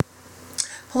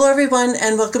Hello, everyone,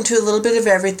 and welcome to A Little Bit of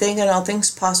Everything and All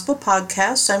Things Possible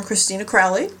podcast. I'm Christina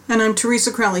Crowley. And I'm Teresa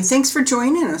Crowley. Thanks for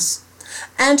joining us.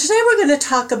 And today we're going to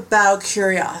talk about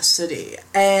curiosity.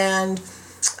 And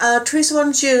Teresa, why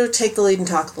don't you take the lead and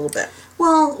talk a little bit?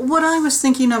 Well, what I was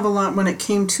thinking of a lot when it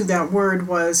came to that word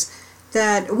was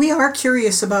that we are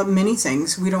curious about many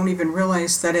things. We don't even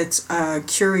realize that it's a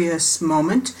curious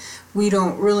moment. We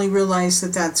don't really realize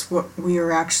that that's what we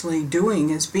are actually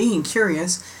doing, is being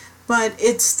curious. But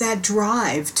it's that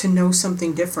drive to know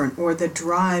something different, or the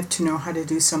drive to know how to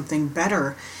do something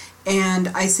better. And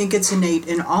I think it's innate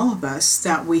in all of us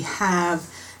that we have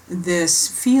this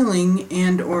feeling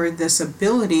and or this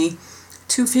ability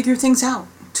to figure things out,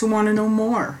 to want to know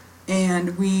more.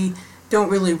 And we don't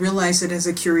really realize it as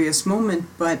a curious moment,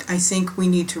 but I think we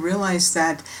need to realize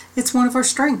that it's one of our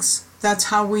strengths. That's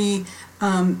how we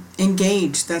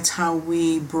engage. That's how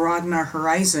we broaden our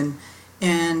horizon,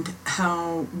 and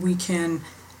how we can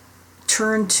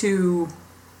turn to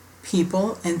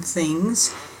people and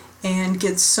things and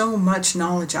get so much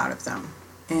knowledge out of them.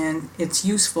 And it's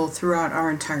useful throughout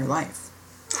our entire life.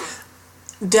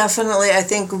 Definitely. I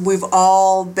think we've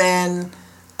all been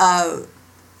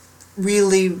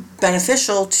really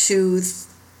beneficial to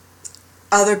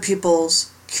other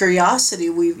people's curiosity.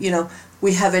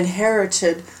 We have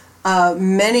inherited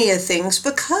many things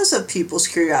because of people's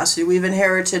curiosity. We've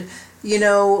inherited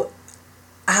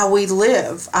how we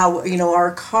live,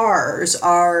 our cars,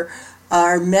 our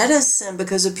medicine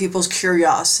because of people's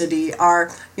curiosity,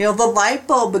 the light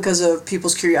bulb because of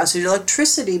people's curiosity,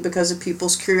 electricity because of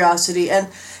people's curiosity. And,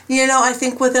 I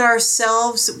think within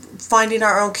ourselves, finding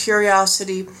our own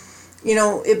curiosity,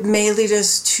 it may lead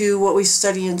us to what we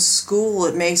study in school.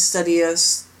 It may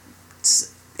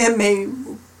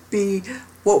be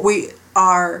what we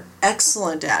are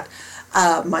excellent at.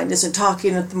 Mine isn't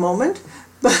talking at the moment.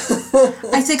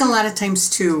 I think a lot of times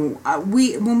too,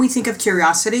 when we think of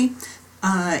curiosity,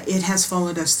 it has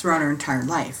followed us throughout our entire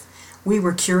life. We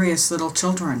were curious little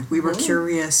children. We were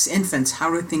curious infants.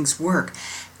 How do things work?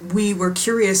 We were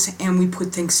curious, and we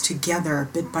put things together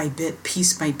bit by bit,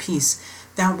 piece by piece.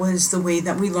 That was the way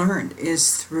that we learned,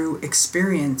 is through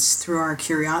experience, through our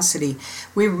curiosity.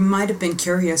 We might have been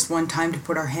curious one time to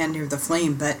put our hand near the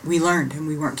flame, but we learned, and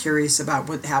we weren't curious about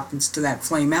what happens to that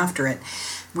flame after it.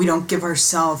 We don't give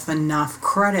ourselves enough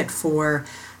credit for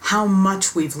how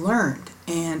much we've learned,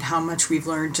 and how much we've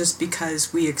learned just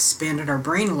because we expanded our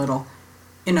brain a little.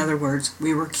 In other words,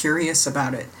 we were curious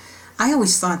about it. I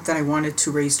always thought that I wanted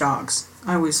to raise dogs.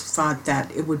 I always thought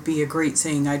that it would be a great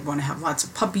thing. I'd want to have lots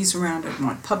of puppies around. I'd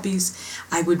want puppies.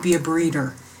 I would be a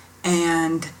breeder.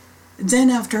 And then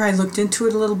after I looked into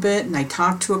it a little bit and I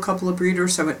talked to a couple of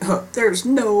breeders, I went, there's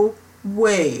no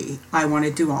way I want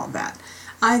to do all that.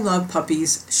 I love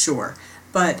puppies, sure,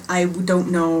 but I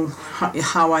don't know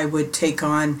how I would take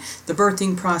on the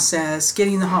birthing process,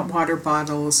 getting the hot water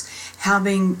bottles,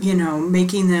 having,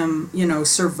 making them,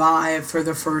 survive for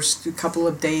the first couple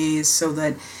of days so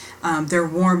that they're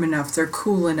warm enough, they're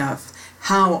cool enough.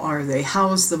 How are they?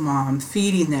 How's the mom?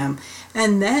 Feeding them.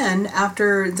 And then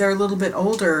after they're a little bit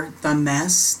older, the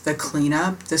mess, the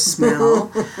cleanup, the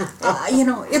smell,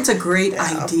 it's a great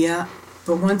idea.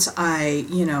 But once I,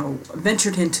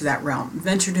 ventured into that realm,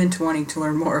 ventured into wanting to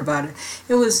learn more about it,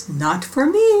 it was not for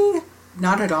me,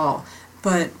 not at all.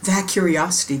 But that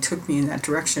curiosity took me in that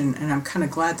direction, and I'm kind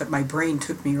of glad that my brain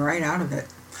took me right out of it.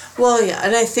 Well, yeah,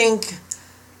 and I think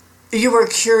you were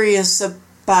curious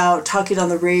about talking on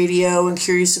the radio and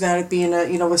curious about it being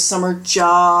a summer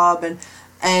job,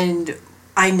 and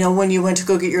I know when you went to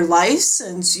go get your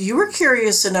license, you were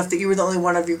curious enough that you were the only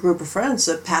one of your group of friends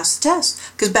that passed the test.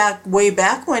 Because way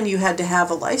back when, you had to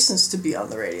have a license to be on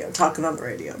the radio, talking on the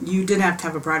radio. You did have to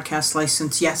have a broadcast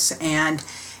license, yes, and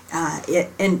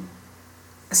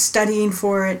studying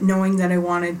for it, knowing that I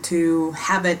wanted to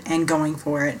have it and going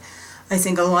for it. I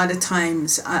think a lot of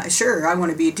times, sure, I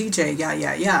want to be a DJ,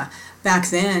 yeah. Back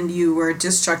then, you were a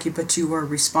disc jockey, but you were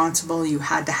responsible. You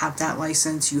had to have that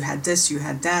license. You had this, you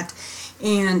had that.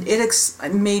 And it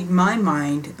made my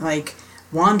mind,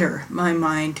 wander my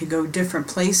mind to go different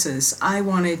places. I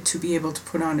wanted to be able to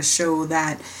put on a show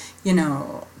that,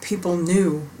 people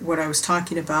knew what I was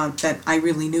talking about, that I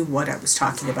really knew what I was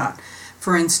talking about.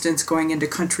 For instance, going into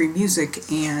country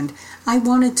music, and I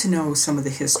wanted to know some of the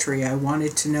history. I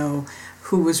wanted to know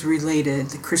who was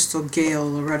related, the Crystal Gayle,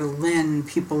 Loretta Lynn,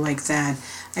 people like that.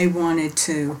 I wanted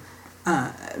to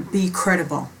be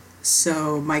credible.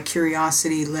 So my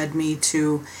curiosity led me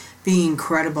to being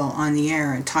credible on the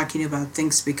air and talking about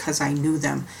things because I knew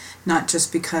them, not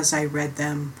just because I read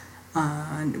them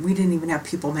We didn't even have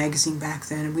People magazine back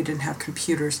then, and we didn't have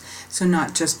computers. So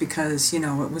not just because, it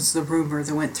was the rumor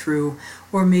that went through,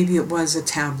 or maybe it was a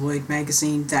tabloid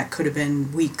magazine that could have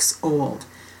been weeks old.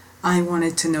 I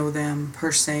wanted to know them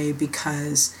per se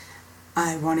because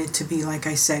I wanted to be, like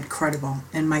I said, credible,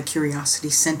 and my curiosity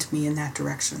sent me in that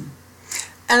direction.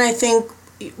 And I think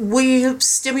we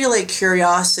stimulate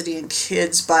curiosity in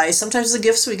kids by sometimes the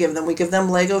gifts we give them. We give them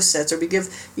Lego sets, or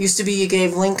you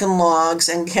gave Lincoln Logs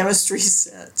and chemistry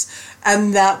sets.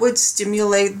 And that would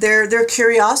stimulate their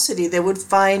curiosity. They would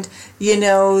find,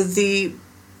 the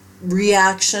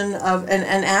reaction of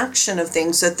an action of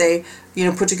things that they,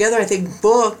 put together. I think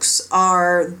books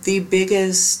are the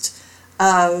biggest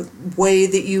way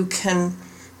that you can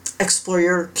explore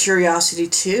your curiosity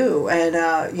too, and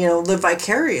live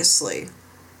vicariously.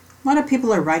 A lot of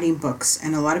people are writing books,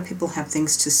 and a lot of people have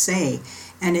things to say,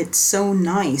 and it's so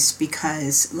nice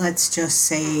because let's just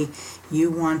say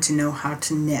you want to know how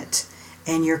to knit,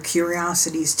 and your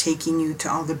curiosity is taking you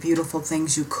to all the beautiful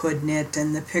things you could knit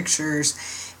and the pictures,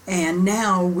 and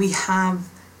now we have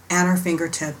at our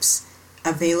fingertips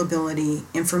availability,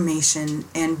 information,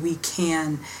 and we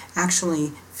can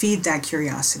actually feed that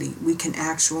curiosity. We can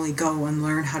actually go and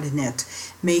learn how to knit,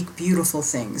 make beautiful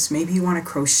things. Maybe you want to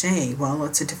crochet. Well,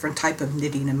 it's a different type of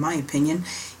knitting in my opinion.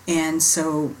 And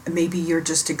so maybe you're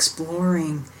just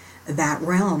exploring that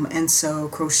realm. And so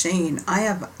crocheting, I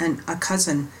have a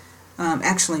cousin,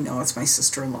 actually no, it's my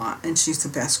sister-in-law, and she's the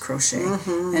best crochet.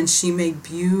 Mm-hmm. And she made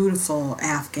beautiful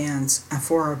Afghans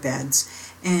for our beds.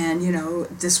 And,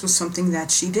 this was something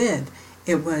that she did.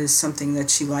 It was something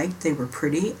that she liked. They were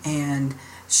pretty, and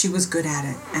she was good at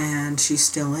it, and she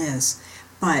still is.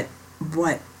 But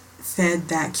what fed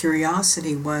that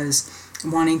curiosity was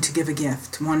wanting to give a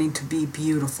gift, wanting to be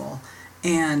beautiful.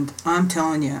 And I'm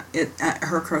telling you,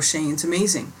 her crocheting is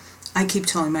amazing. I keep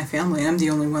telling my family I'm the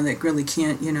only one that really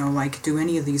can't, do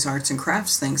any of these arts and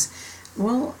crafts things.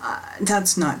 Well,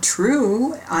 that's not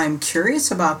true. I'm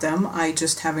curious about them. I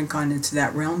just haven't gone into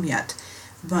that realm yet.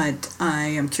 But I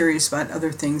am curious about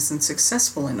other things and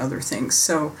successful in other things.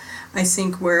 So I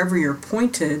think wherever you're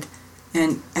pointed,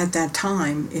 and at that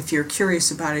time, if you're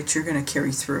curious about it, you're going to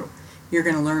carry through. You're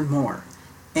going to learn more.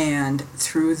 And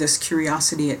through this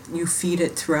curiosity, you feed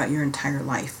it throughout your entire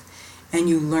life. And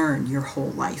you learn your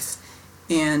whole life.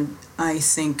 And I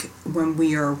think when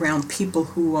we are around people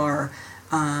who are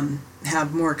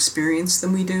have more experience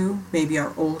than we do, maybe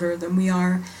are older than we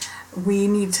are, we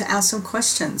need to ask some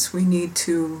questions. We need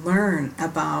to learn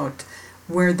about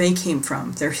where they came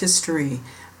from, their history.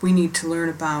 We need to learn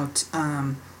about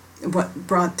what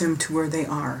brought them to where they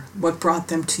are, what brought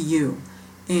them to you,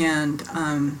 and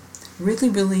really,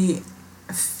 really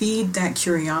feed that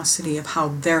curiosity of how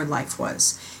their life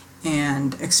was,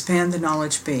 and expand the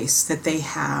knowledge base that they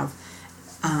have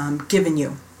given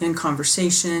you in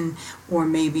conversation, or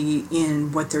maybe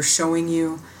in what they're showing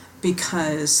you,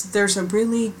 because there's a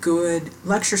really good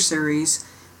lecture series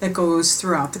that goes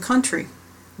throughout the country.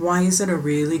 Why is it a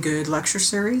really good lecture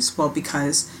series? Well,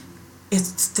 because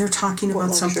they're talking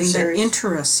about something that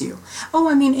interests you. Oh,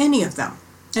 I mean, any of them.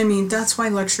 I mean, that's why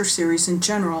lecture series in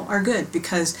general are good,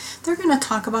 because they're going to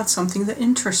talk about something that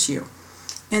interests you.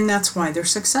 And that's why they're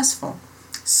successful.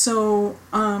 So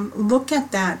look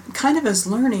at that kind of as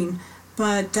learning,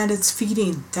 but that it's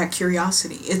feeding that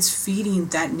curiosity. It's feeding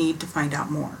that need to find out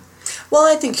more. Well,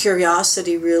 I think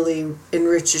curiosity really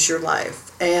enriches your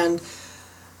life, and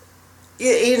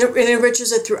it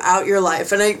enriches it throughout your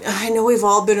life. And I know we've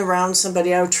all been around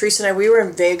somebody. Teresa and I, we were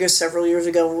in Vegas several years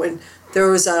ago when there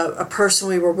was a person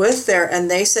we were with there,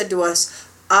 and they said to us,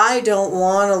 I don't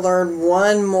want to learn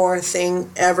one more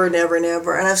thing ever, never,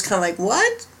 never. And I was kind of like,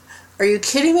 what? Are you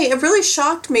kidding me? It really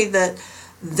shocked me that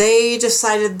they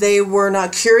decided they were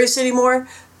not curious anymore.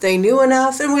 They knew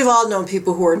enough, and we've all known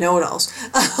people who are know-it-alls.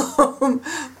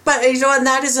 But, and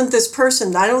that isn't this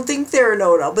person. I don't think they're a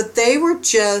know-it-all, but they were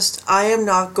just, I am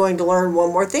not going to learn one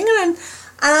more thing. And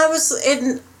I was,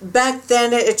 back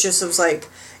then, it just was like,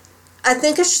 I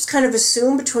think it's just kind of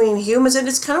assumed between humans, and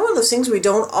it's kind of one of those things we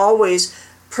don't always,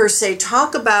 per se,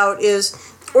 talk about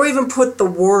or even put the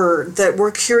word that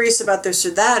we're curious about this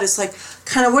or that. It's like,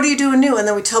 kind of, what are you doing new? And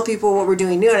then we tell people what we're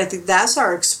doing new. And I think that's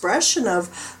our expression of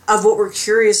what we're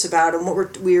curious about, and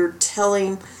what we're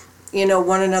telling,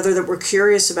 one another that we're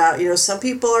curious about. Some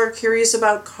people are curious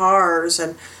about cars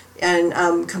and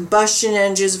combustion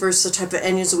engines versus the type of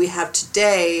engines that we have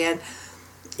today. And,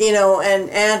 and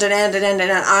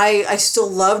I still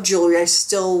love jewelry. I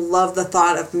still love the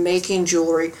thought of making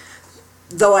jewelry.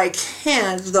 Though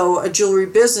a jewelry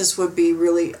business would be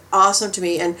really awesome to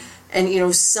me, and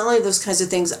selling those kinds of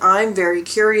things, I'm very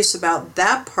curious about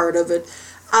that part of it.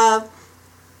 But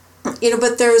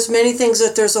there's many things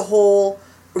that there's a whole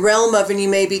realm of, and you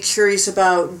may be curious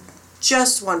about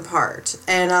just one part.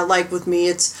 And like with me,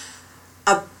 it's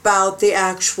about the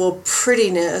actual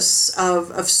prettiness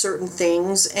of certain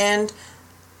things, and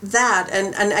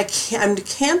I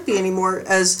can't be anymore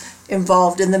as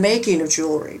involved in the making of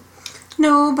jewelry.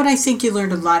 No, but I think you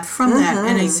learned a lot from that,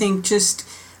 and I think just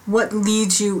what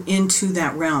leads you into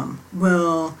that realm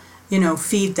will,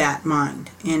 feed that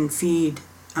mind and feed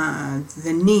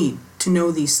the need to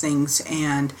know these things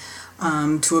and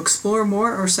to explore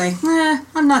more, or say,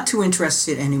 I'm not too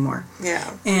interested anymore.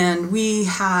 Yeah. And we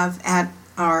have at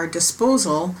our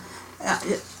disposal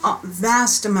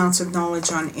vast amounts of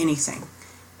knowledge on anything.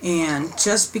 And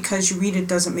just because you read it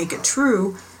doesn't make it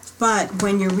true, but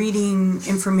when you're reading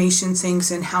information, things,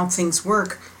 and how things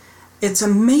work, it's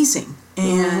amazing.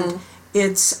 And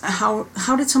it's how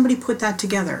did somebody put that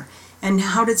together? And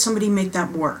how did somebody make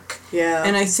that work? Yeah.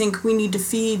 And I think we need to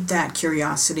feed that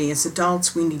curiosity. As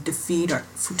adults, we need to feed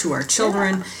to our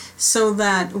children so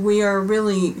that we are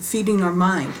really feeding our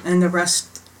mind, and the rest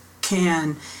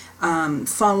can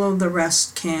follow, the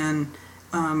rest can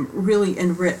really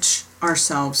enrich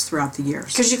ourselves throughout the years.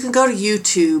 Because you can go to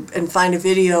YouTube and find a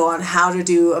video on how to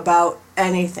do about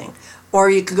anything. Or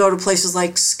you could go to places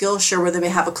like Skillshare where they may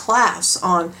have a class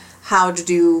on how to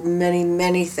do many,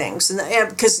 many things. And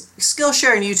because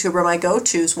Skillshare and YouTube are my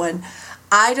go-tos when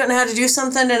I don't know how to do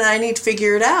something and I need to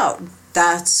figure it out.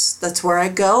 That's where I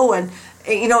go. And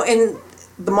in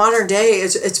the modern day,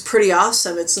 it's pretty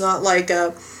awesome. It's not like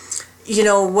when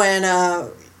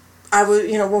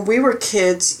when we were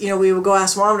kids, we would go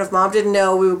ask mom, and if mom didn't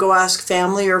know, we would go ask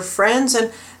family or friends.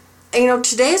 And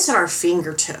today it's at our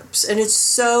fingertips, and it's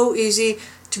so easy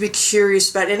to be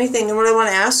curious about anything. And what I want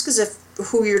to ask is,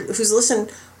 who's listening,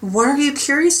 what are you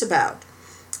curious about?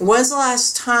 When's the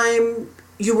last time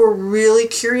you were really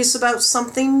curious about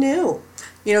something new?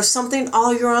 Something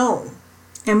all your own.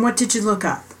 And what did you look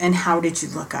up? And how did you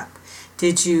look up?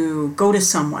 Did you go to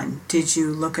someone? Did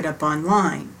you look it up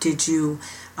online? Did you,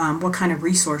 what kind of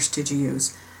resource did you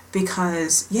use?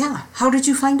 Because, how did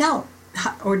you find out?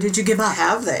 Or did you give up?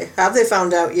 Have they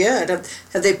found out yet?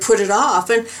 Have they put it off?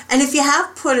 And if you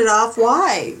have put it off,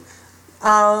 why?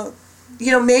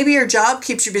 Maybe your job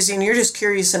keeps you busy and you're just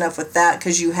curious enough with that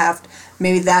because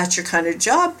maybe that's your kind of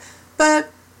job.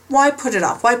 But why put it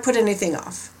off? Why put anything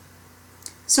off?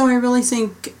 So I really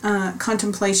think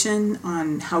contemplation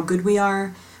on how good we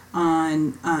are,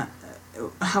 on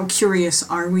how curious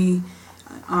are we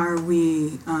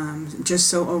just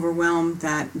so overwhelmed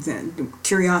that the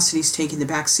curiosity's taking the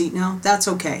back seat now? That's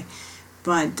okay.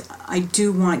 But I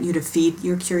do want you to feed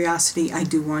your curiosity. I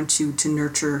do want you to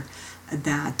nurture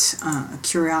that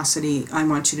curiosity. I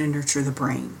want you to nurture the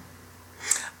brain.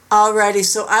 Alrighty,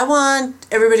 so I want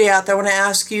everybody out there, I want to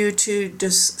ask you to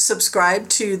just subscribe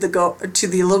to the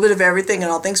Little Bit of Everything and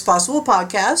All Things Possible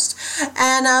podcast.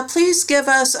 And please give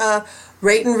us a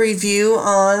rate and review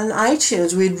on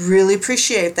iTunes. We'd really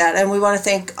appreciate that. And we want to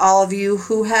thank all of you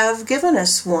who have given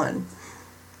us one.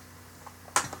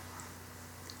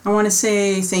 I want to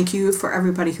say thank you for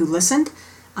everybody who listened,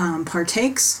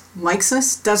 partakes, likes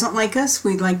us, doesn't like us.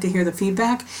 We'd like to hear the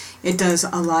feedback. It does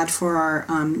a lot for our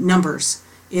numbers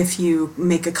if you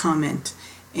make a comment.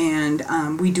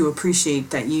 And we do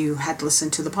appreciate that you had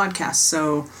listened to the podcast.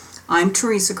 So I'm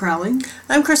Teresa Crowley.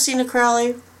 I'm Christina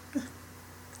Crowley.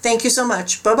 Thank you so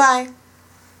much. Bye-bye.